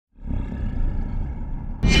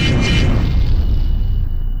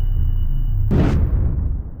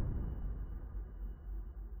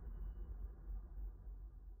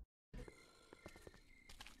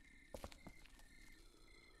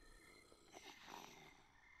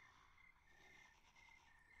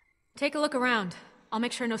Take a look around. I'll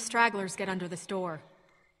make sure no stragglers get under this door.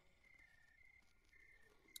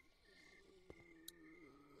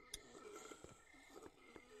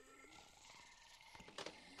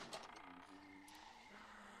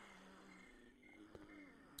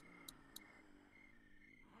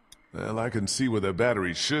 Well, I can see where the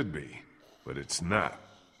battery should be, but it's not.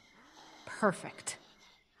 Perfect.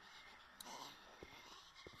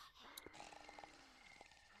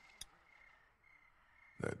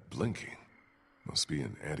 That blinking must be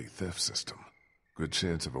an anti-theft system. Good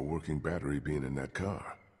chance of a working battery being in that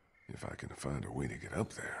car, if I can find a way to get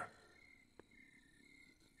up there.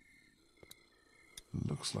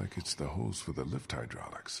 Looks like it's the hose for the lift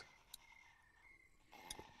hydraulics.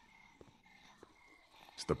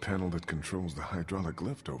 It's the panel that controls the hydraulic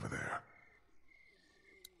lift over there.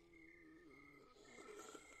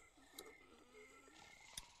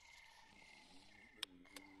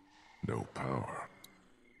 No power.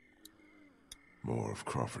 More of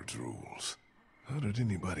Crawford's rules. How did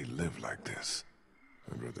anybody live like this?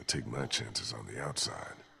 I'd rather take my chances on the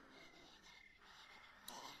outside.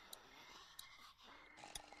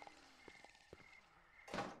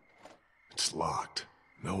 It's locked.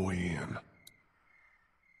 No way in.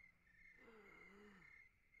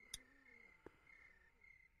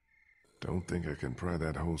 Don't think I can pry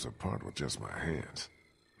that hose apart with just my hands.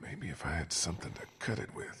 Maybe if I had something to cut it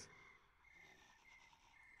with.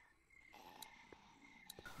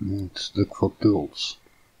 Let's look for tools.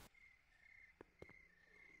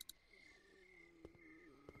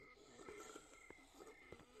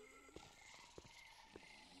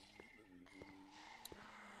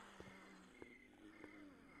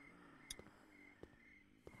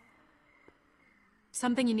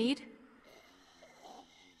 Something you need?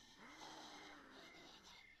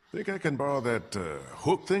 Think I can borrow that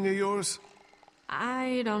hook thing of yours?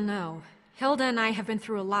 I don't know. Hilda and I have been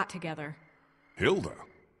through a lot together. Hilda?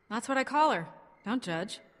 That's what I call her. Don't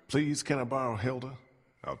judge. Please, can I borrow Hilda?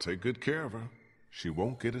 I'll take good care of her. She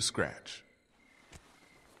won't get a scratch.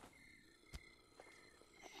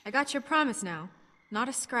 I got your promise now. Not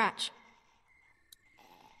a scratch.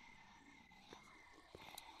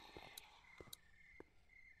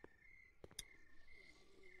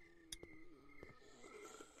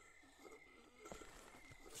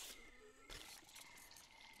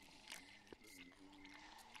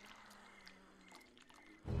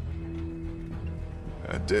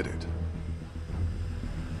 I did it.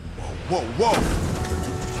 Whoa, whoa, whoa!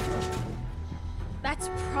 That's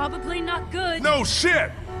probably not good. No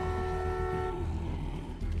shit!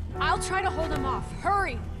 I'll try to hold him off.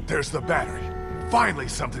 Hurry! There's the battery. Finally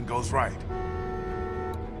something goes right.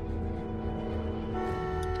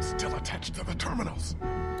 Still attached to the terminals.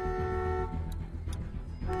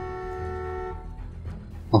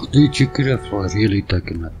 Ach dude, you could have really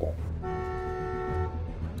taken that off.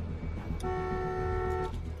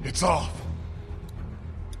 It's off.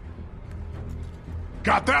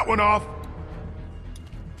 Got that one off.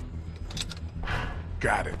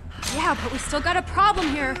 Got it. Yeah, but we still got a problem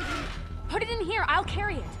here. Put it in here, I'll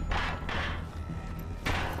carry it.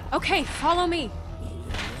 Okay, follow me.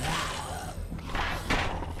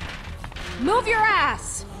 Move your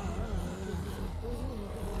ass!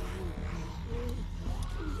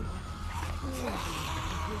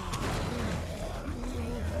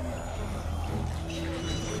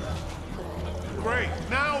 Great,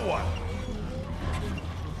 now what?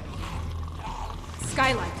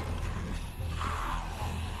 Skylight.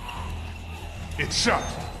 It's shut.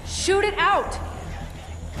 Shoot it out!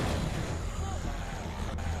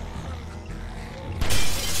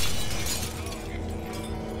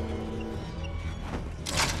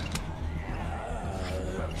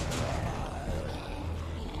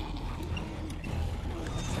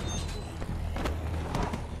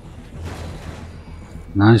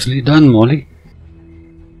 Nicely done, Molly.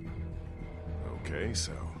 Okay,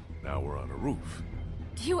 so now we're on a roof.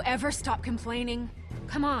 Do you ever stop complaining?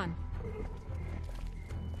 Come on.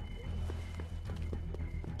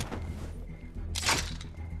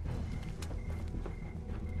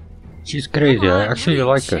 She's crazy. Come on, I actually you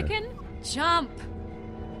like her. chicken? Jump!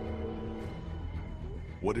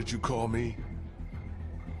 What did you call me?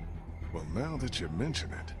 Well, now that you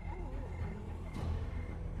mention it.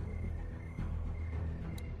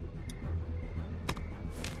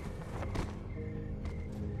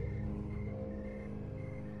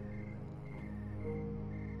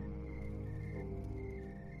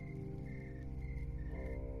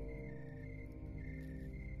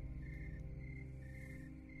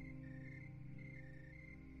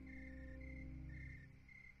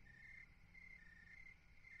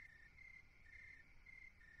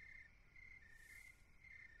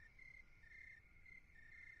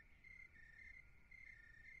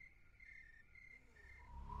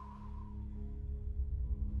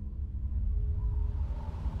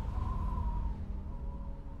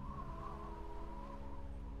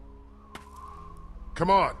 Come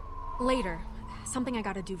on. Later. Something I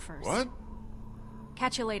gotta do first. What?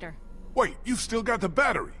 Catch you later. Wait, you've still got the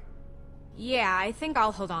battery. Yeah, I think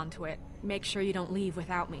I'll hold on to it. Make sure you don't leave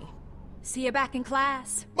without me. See you back in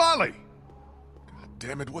class. Molly! God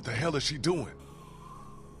damn it, what the hell is she doing?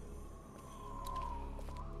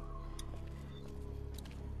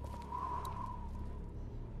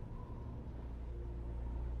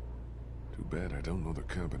 Too bad I don't know the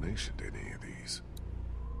combination to any of these.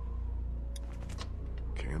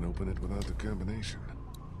 Can't open it without the combination.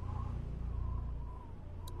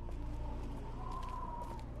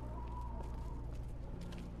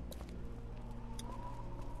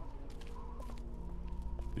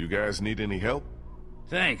 You guys need any help?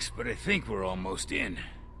 Thanks, but I think we're almost in.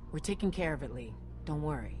 We're taking care of it, Lee. Don't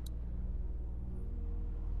worry.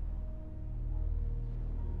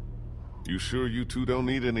 You sure you two don't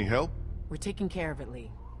need any help? We're taking care of it,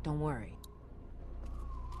 Lee. Don't worry.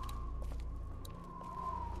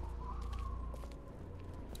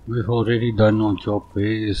 We've already done our job. There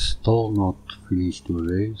is still not finished to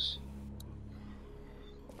raise.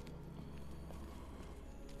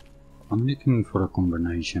 I'm looking for a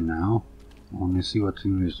combination now. I want to see what's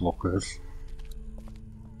in these lockers.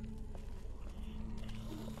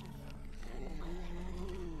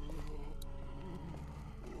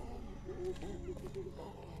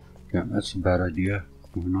 Yeah, that's a bad idea.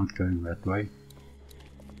 We're not going that way.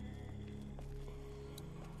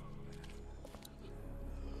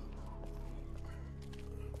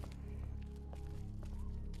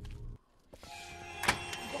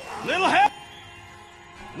 Little help!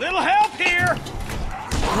 Little help here!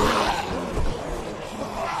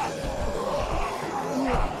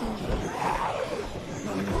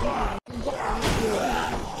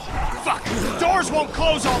 Fuck! The doors won't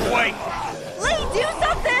close all the way! Lee, do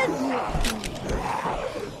something!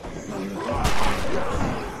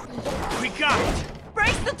 We got it!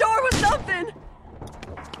 Brace the door with something!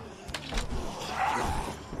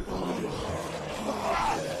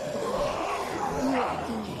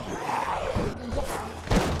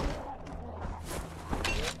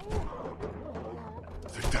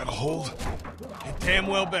 Think that'll hold? It damn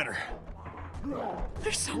well better.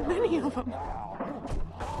 There's so many of them.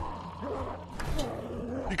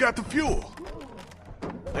 You got the fuel.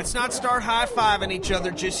 Let's not start high-fiving each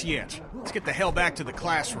other just yet. Let's get the hell back to the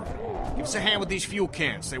classroom. Give us a hand with these fuel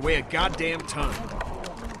cans. They weigh a goddamn ton.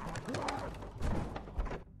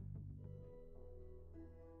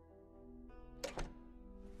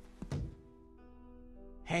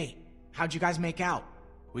 Hey, how'd you guys make out?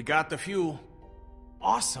 We got the fuel.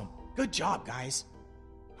 Awesome. Good job, guys.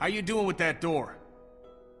 How you doing with that door?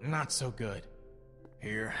 Not so good.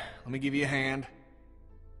 Here, let me give you a hand.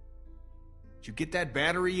 Did you get that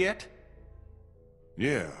battery yet?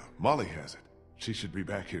 Yeah, Molly has it. She should be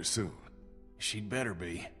back here soon. She'd better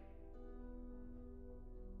be.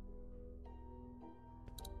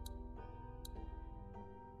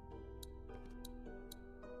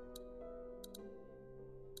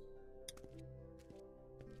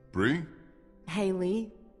 Bree? Hey,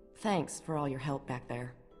 Lee. Thanks for all your help back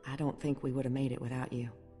there. I don't think we would have made it without you.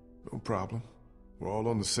 No problem. We're all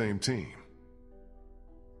on the same team.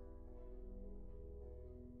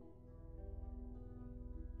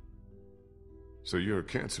 So you're a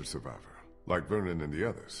cancer survivor, like Vernon and the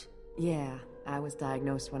others. Yeah, I was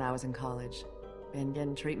diagnosed when I was in college. Been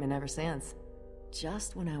getting treatment ever since.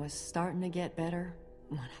 Just when I was starting to get better,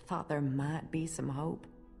 when I thought there might be some hope,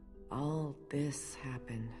 all this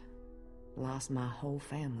happened. Lost my whole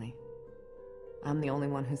family. I'm the only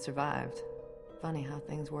one who survived. Funny how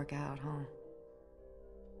things work out, huh?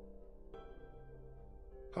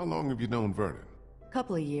 How long have you known Vernon?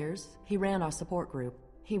 Couple of years. He ran our support group.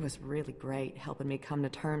 He was really great, helping me come to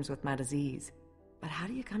terms with my disease. But how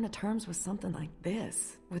do you come to terms with something like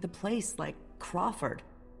this? With a place like Crawford?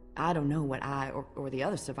 I don't know what I or the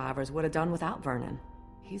other survivors would have done without Vernon.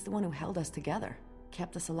 He's the one who held us together,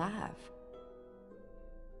 kept us alive.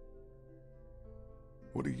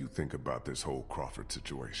 What do you think about this whole Crawford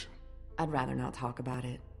situation? I'd rather not talk about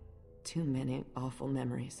it. Too many awful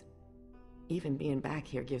memories. Even being back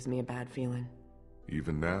here gives me a bad feeling.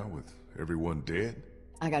 Even now, with everyone dead?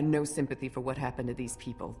 I got no sympathy for what happened to these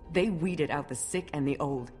people. They weeded out the sick and the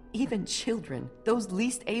old, even children, those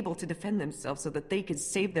least able to defend themselves so that they could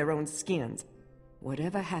save their own skins.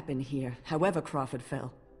 Whatever happened here, however Crawford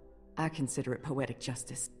fell, I consider it poetic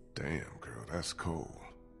justice. Damn, girl, that's cold.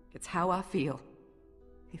 It's how I feel.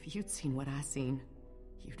 If you'd seen what I seen,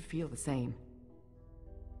 you'd feel the same.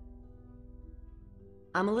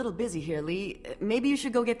 I'm a little busy here, Lee. Maybe you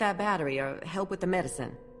should go get that battery or help with the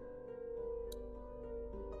medicine.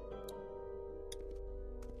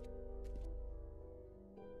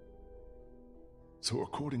 So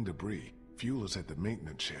according to Bree, fuel is at the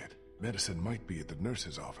maintenance shed, medicine might be at the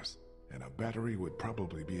nurse's office, and a battery would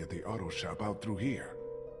probably be at the auto shop out through here.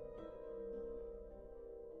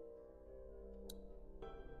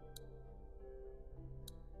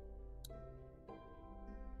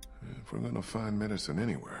 If we're gonna find medicine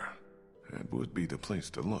anywhere, that would be the place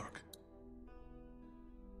to look.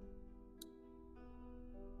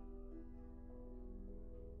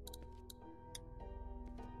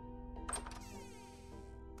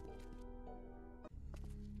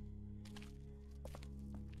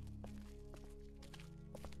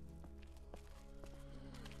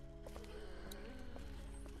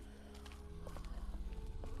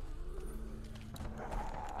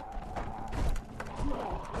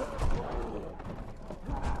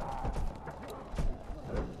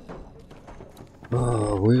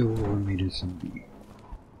 Where will medicine be?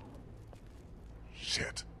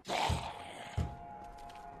 Shit.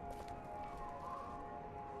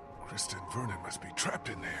 Kristen Vernon must be trapped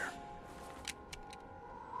in there.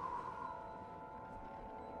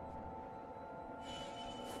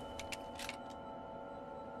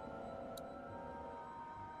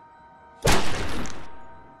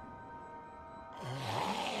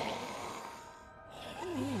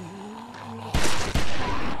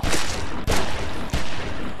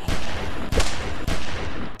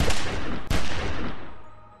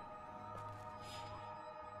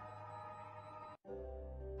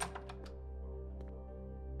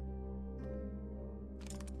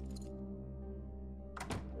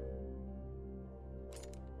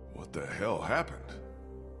 What the hell happened?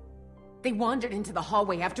 They wandered into the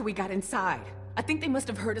hallway after we got inside. I think they must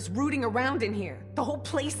have heard us rooting around in here. The whole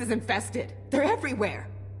place is infested. They're everywhere.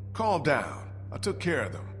 Calm down. I took care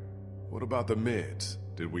of them. What about the meds?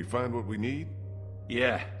 Did we find what we need?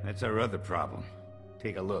 Yeah, that's our other problem.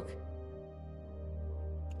 Take a look.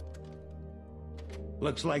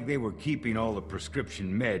 Looks like they were keeping all the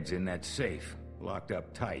prescription meds in that safe, locked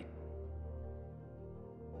up tight.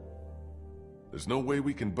 There's no way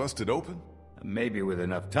we can bust it open? Maybe with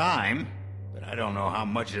enough time, but I don't know how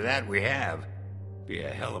much of that we have. Be a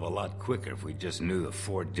hell of a lot quicker if we just knew the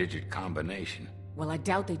 4-digit combination. Well, I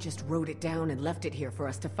doubt they just wrote it down and left it here for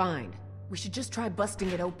us to find. We should just try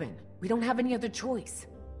busting it open. We don't have any other choice.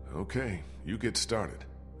 Okay, you get started.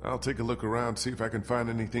 I'll take a look around, see if I can find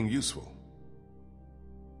anything useful.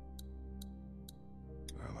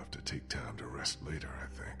 I'll have to take time to rest later, I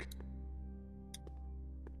think.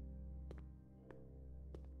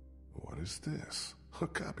 What is this? A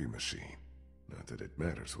copy machine. Not that it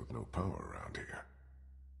matters with no power around here.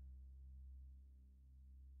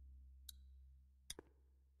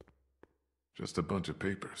 Just a bunch of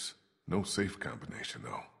papers. No safe combination,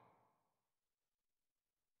 though.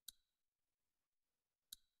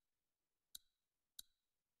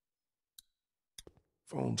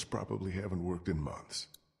 Phones probably haven't worked in months.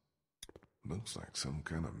 Looks like some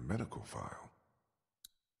kind of medical file.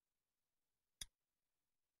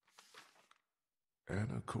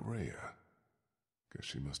 Anna Correa. Guess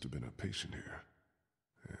she must have been a patient here.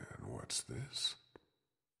 And what's this?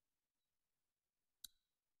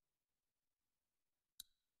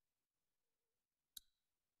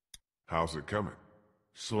 How's it coming?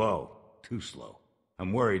 Slow. Too slow.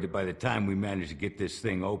 I'm worried that by the time we manage to get this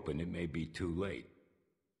thing open, it may be too late.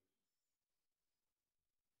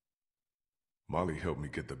 Molly helped me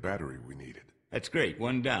get the battery we needed. That's great.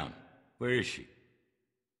 One down. Where is she?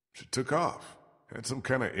 She took off. Had some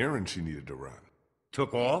kind of errand she needed to run.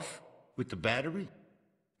 Took off? With the battery?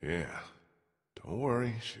 Yeah. Don't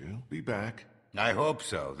worry, she'll be back. I hope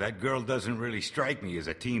so. That girl doesn't really strike me as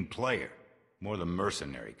a team player. More the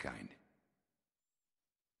mercenary kind.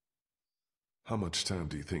 How much time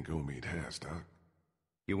do you think Omid has, Doc?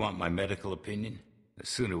 You want my medical opinion? The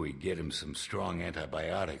sooner we get him some strong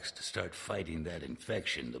antibiotics to start fighting that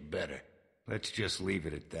infection, the better. Let's just leave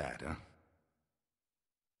it at that, huh?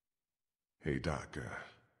 Hey, Doc,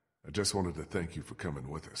 I just wanted to thank you for coming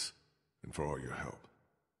with us, and for all your help.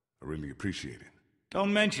 I really appreciate it.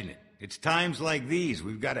 Don't mention it. It's times like these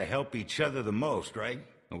we've got to help each other the most, right?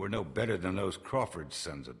 And we're no better than those Crawford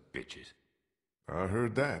sons of bitches. I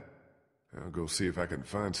heard that. I'll go see if I can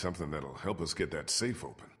find something that'll help us get that safe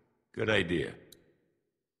open. Good idea.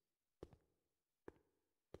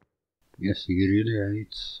 Yes, he really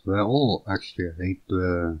hates... Well, all actually hate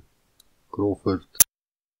Crawford.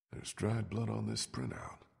 There's dried blood on this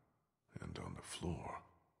printout. And on the floor.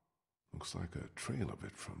 Looks like a trail of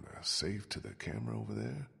it from the safe to the camera over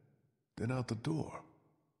there. Then out the door.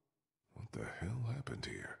 What the hell happened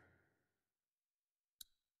here?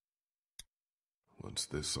 What's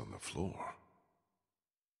this on the floor?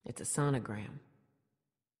 It's a sonogram.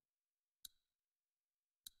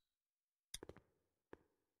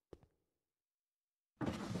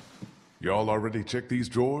 Y'all already checked these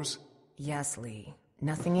drawers? Yes, Lee.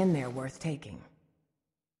 Nothing in there worth taking.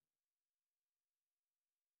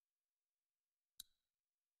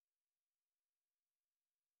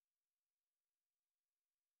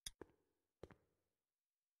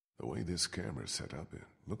 The way this camera's set up, it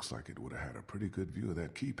looks like it would have had a pretty good view of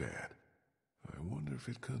that keypad. I wonder if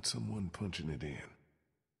it caught someone punching it in.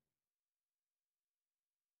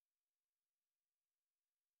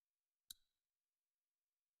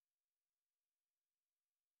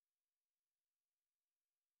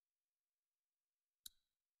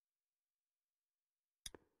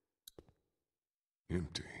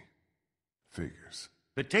 Empty. Figures.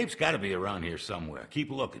 The tape's gotta be around here somewhere.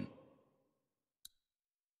 Keep looking.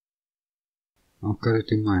 I've got it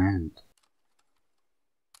in my hand.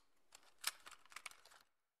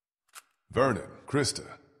 Vernon, Krista,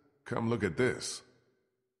 come look at this.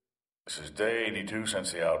 This is day 82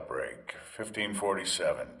 since the outbreak.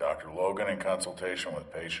 1547. Dr. Logan in consultation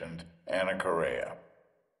with patient Anna Correa.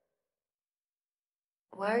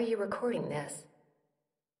 Why are you recording this?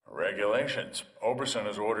 Regulations. Oberson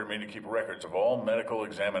has ordered me to keep records of all medical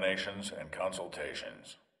examinations and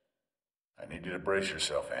consultations. I need you to brace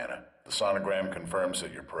yourself, Anna. The sonogram confirms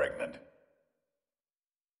that you're pregnant.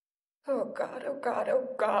 Oh God, oh God, oh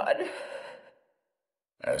God.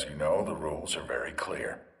 As you know, the rules are very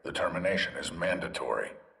clear. The termination is mandatory.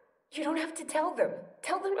 You don't have to tell them.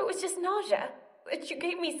 Tell them it was just nausea. But you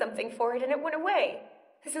gave me something for it and it went away.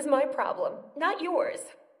 This is my problem, not yours.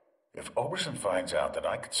 If Oberson finds out that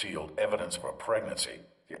I concealed evidence of a pregnancy,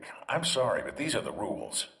 I'm sorry, but these are the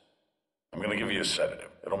rules. I'm going to give you a sedative.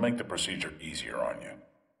 It'll make the procedure easier on you.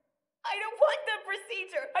 I don't want the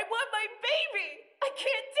procedure. I want my baby. I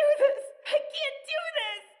can't do this. I can't do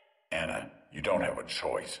this. Anna, you don't have a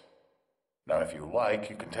choice. Now, if you like,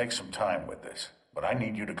 you can take some time with this, but I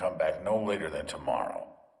need you to come back no later than tomorrow,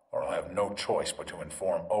 or I'll have no choice but to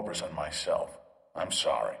inform Oberson myself. I'm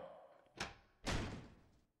sorry.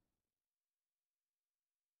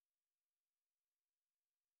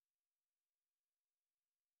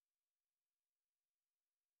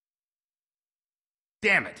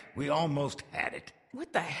 Damn it, we almost had it.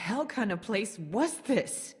 What the hell kind of place was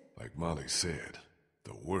this? Like Molly said,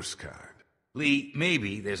 the worst kind. Lee,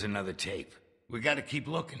 maybe there's another tape. We gotta keep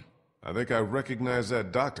looking. I think I recognize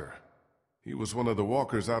that doctor. He was one of the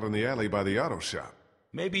walkers out in the alley by the auto shop.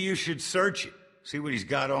 Maybe you should search it, see what he's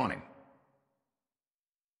got on him.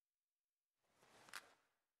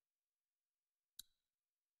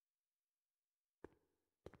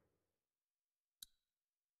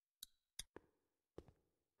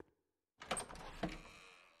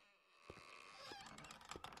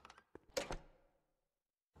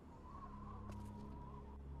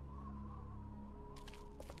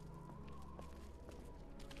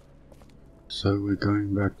 So we're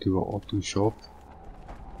going back to the auto shop.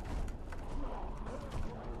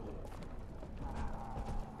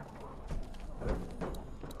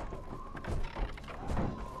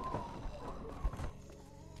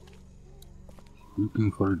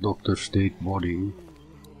 Looking for the doctor's dead body.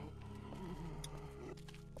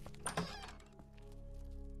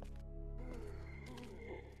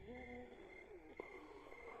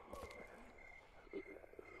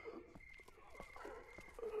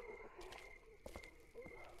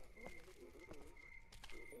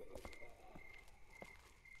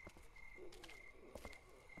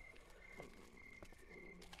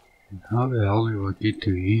 How the hell do I get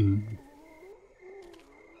to him?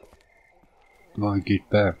 Do I get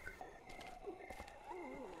back?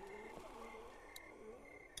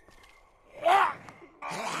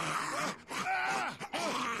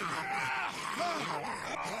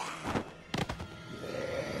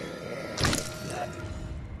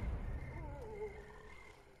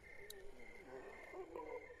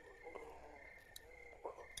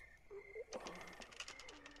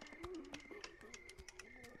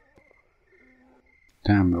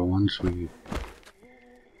 Damn, but once we...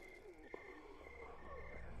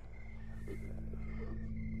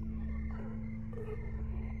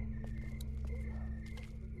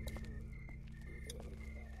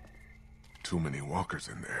 Too many walkers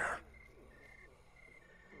in there.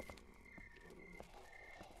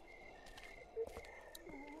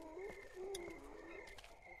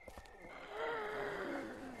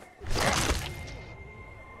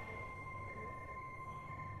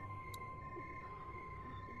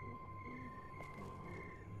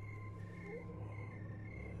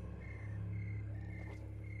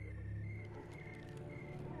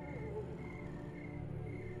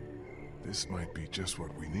 This might be just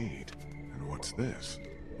what we need. And what's this?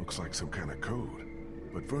 Looks like some kind of code.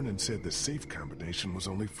 But Vernon said the safe combination was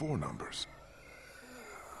only 4 numbers.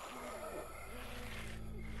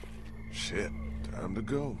 Shit, time to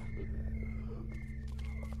go.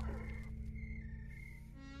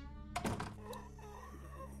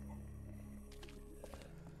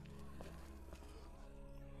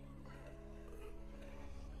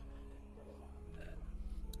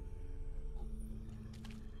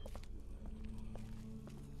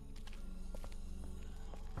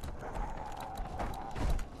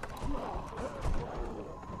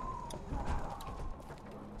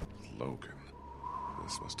 Logan.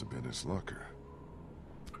 This must have been his locker.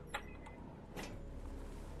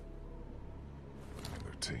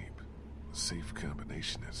 Another tape. The safe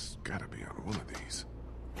combination has gotta be on one of these.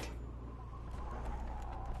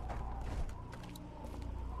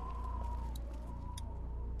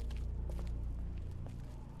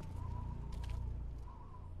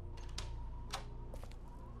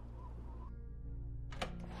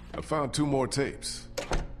 I found 2 more tapes.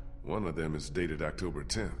 One of them is dated October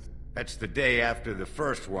 10th. That's the day after the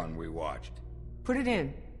first one we watched. Put it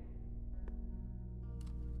in.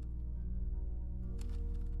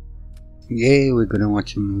 Yay, we're gonna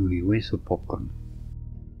watch a movie. Where's the popcorn?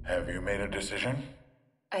 Have you made a decision?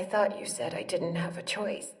 I thought you said I didn't have a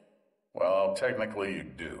choice. Well, technically you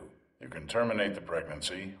do. You can terminate the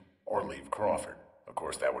pregnancy or leave Crawford. Of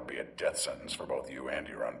course, that would be a death sentence for both you and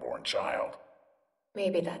your unborn child.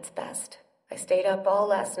 Maybe that's best. I stayed up all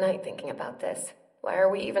last night thinking about this. Why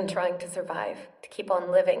are we even trying to survive? To keep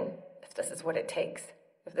on living, if this is what it takes.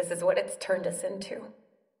 If this is what it's turned us into.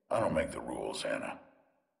 I don't make the rules, Anna.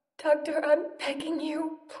 Doctor, I'm begging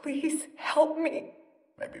you. Please help me.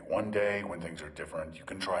 Maybe one day, when things are different, you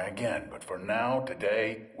can try again. But for now,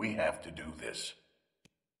 today, we have to do this.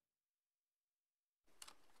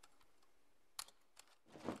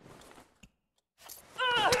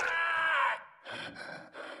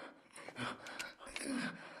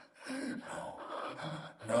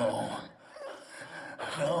 No.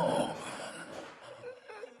 No.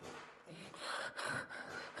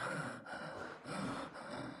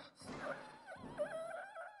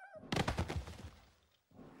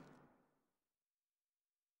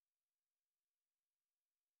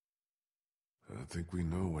 I think we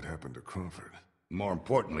know what happened to Crawford. More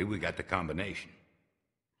importantly, we got the combination.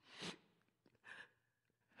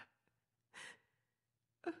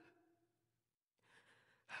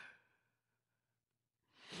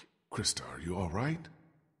 Krista, are you all right?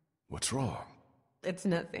 What's wrong? It's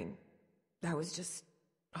nothing. That was just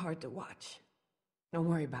hard to watch. Don't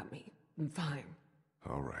worry about me. I'm fine.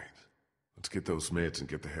 All right. Let's get those meds and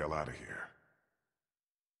get the hell out of here.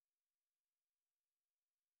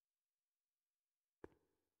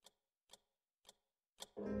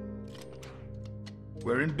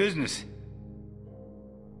 We're in business.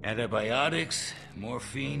 Antibiotics,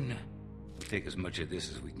 morphine. We'll take as much of this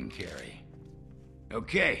as we can carry.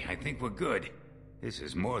 Okay, I think we're good. This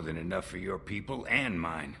is more than enough for your people and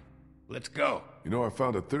mine. Let's go. You know, I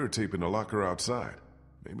found a third tape in the locker outside.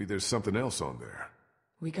 Maybe there's something else on there.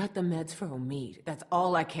 We got the meds for Omid. That's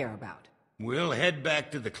all I care about. We'll head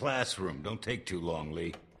back to the classroom. Don't take too long,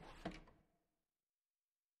 Lee.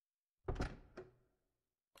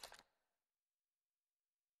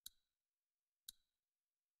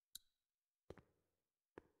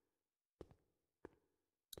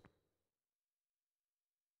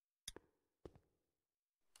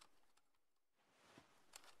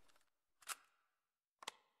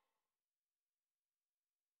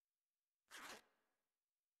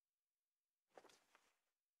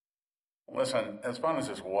 Listen, as fun as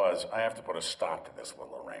this was, I have to put a stop to this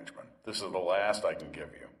little arrangement. This is the last I can give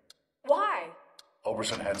you. Why?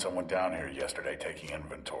 Oberson had someone down here yesterday taking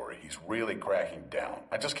inventory. He's really cracking down.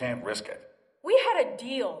 I just can't risk it. We had a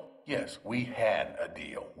deal. Yes, we had a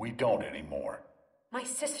deal. We don't anymore. My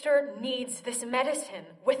sister needs this medicine.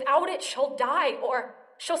 Without it, she'll die, or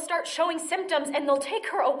she'll start showing symptoms and they'll take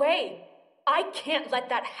her away. I can't let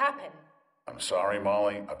that happen. I'm sorry,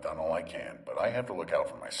 Molly. I've done all I can, but I have to look out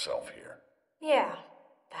for myself here. Yeah,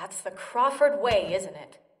 that's the Crawford way, isn't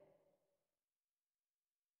it?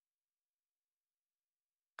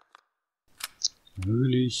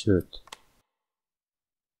 Holy shit.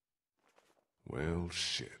 Well,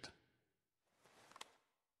 shit.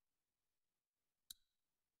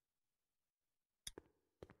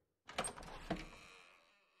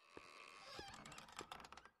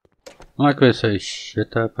 Like I say,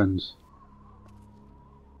 shit happens.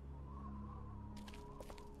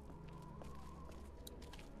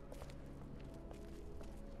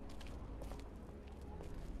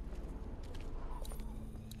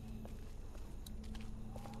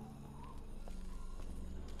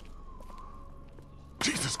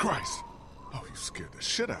 Jesus Christ! Oh, you scared the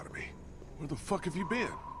shit out of me. Where the fuck have you been?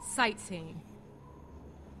 Sightseeing.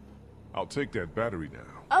 I'll take that battery now.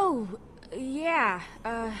 Oh, yeah,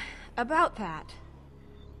 about that.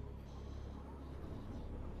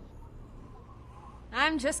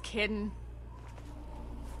 I'm just kidding.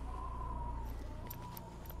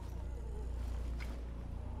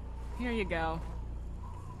 Here you go.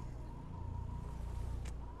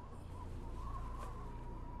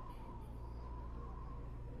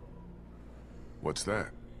 What's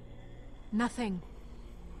that? Nothing.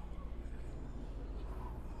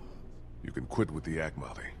 You can quit with the act,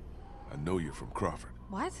 Molly. I know you're from Crawford.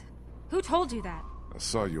 What? Who told you that? I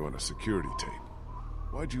saw you on a security tape.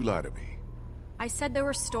 Why'd you lie to me? I said there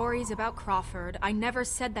were stories about Crawford. I never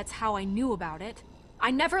said that's how I knew about it. I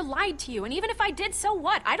never lied to you, and even if I did, so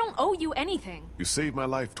what? I don't owe you anything. You saved my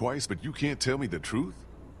life twice, but you can't tell me the truth?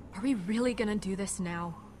 Are we really gonna do this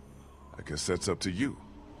now? I guess that's up to you.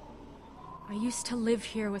 I used to live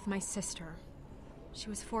here with my sister. She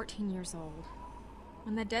was 14 years old.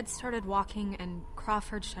 When the dead started walking and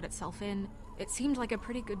Crawford shut itself in, it seemed like a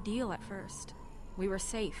pretty good deal at first. We were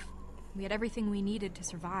safe. We had everything we needed to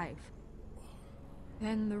survive.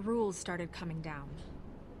 Then the rules started coming down.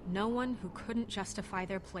 No one who couldn't justify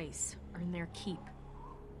their place earned their keep.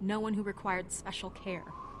 No one who required special care.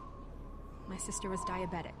 My sister was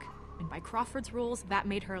diabetic, and by Crawford's rules, that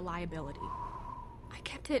made her a liability. I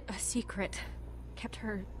kept it a secret, kept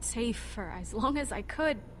her safe for as long as I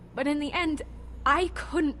could, but in the end, I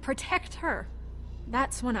couldn't protect her.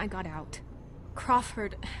 That's when I got out.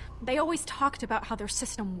 Crawford, they always talked about how their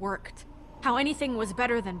system worked, how anything was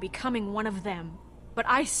better than becoming one of them. But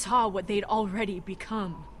I saw what they'd already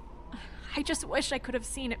become. I just wish I could have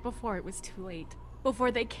seen it before it was too late.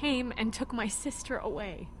 Before they came and took my sister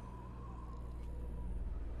away.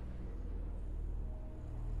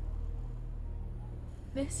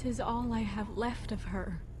 This is all I have left of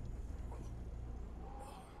her.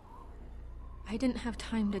 I didn't have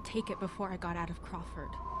time to take it before I got out of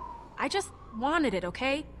Crawford. I just wanted it,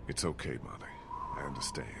 okay? It's okay, Molly. I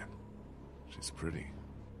understand. She's pretty.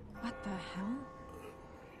 What the hell?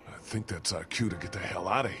 I think that's our cue to get the hell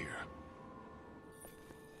out of here.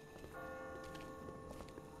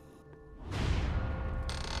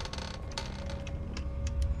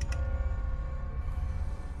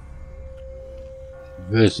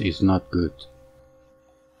 This is not good.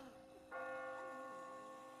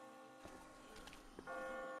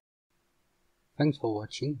 Thanks for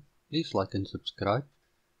watching. Please like and subscribe.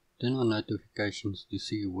 Turn on notifications to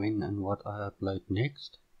see when and what I upload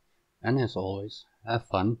next. And as always, have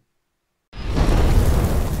fun.